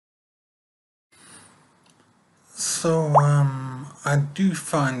I do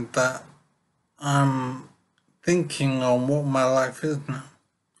find that I'm thinking on what my life is now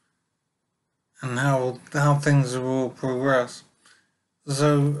and how things will progress.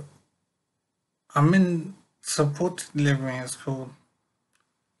 So I'm in supported living, it's called,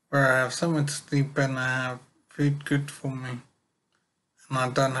 where I have somewhere to sleep and I have food good for me and I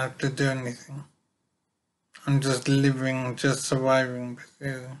don't have to do anything. I'm just living, just surviving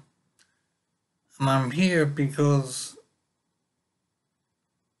basically. And I'm here because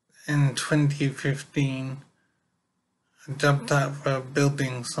in 2015 I jumped out of a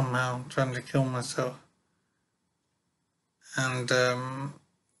building somehow trying to kill myself. And the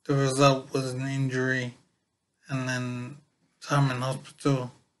result was an injury and then time in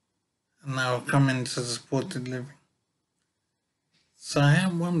hospital, and now I've come into supported living. So I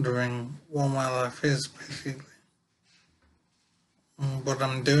am wondering what my life is basically, and what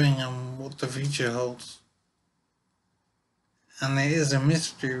I'm doing and what the future holds. And it is a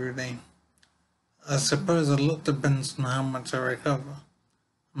mystery really. I suppose a lot depends on how much I recover.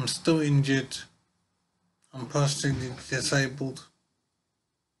 I'm still injured, I'm partially disabled,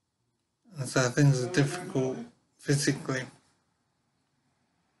 and so things are difficult physically.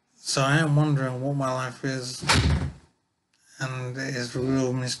 So I am wondering what my life is, and it is a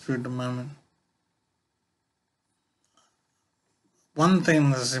real mystery at the moment. One thing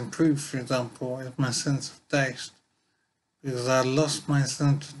that's improved, for example, is my sense of taste, because I lost my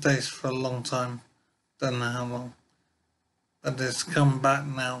sense of taste for a long time, don't know how long, but it's come back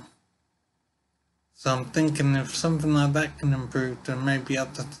now. So I'm thinking if something like that can improve, then maybe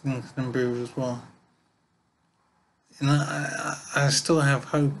other things can improve as well. You know, I still have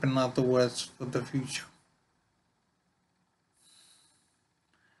hope, in other words, for the future.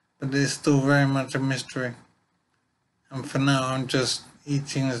 But it's still very much a mystery. And for now, I'm just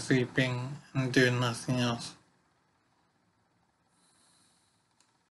eating, sleeping, and doing nothing else.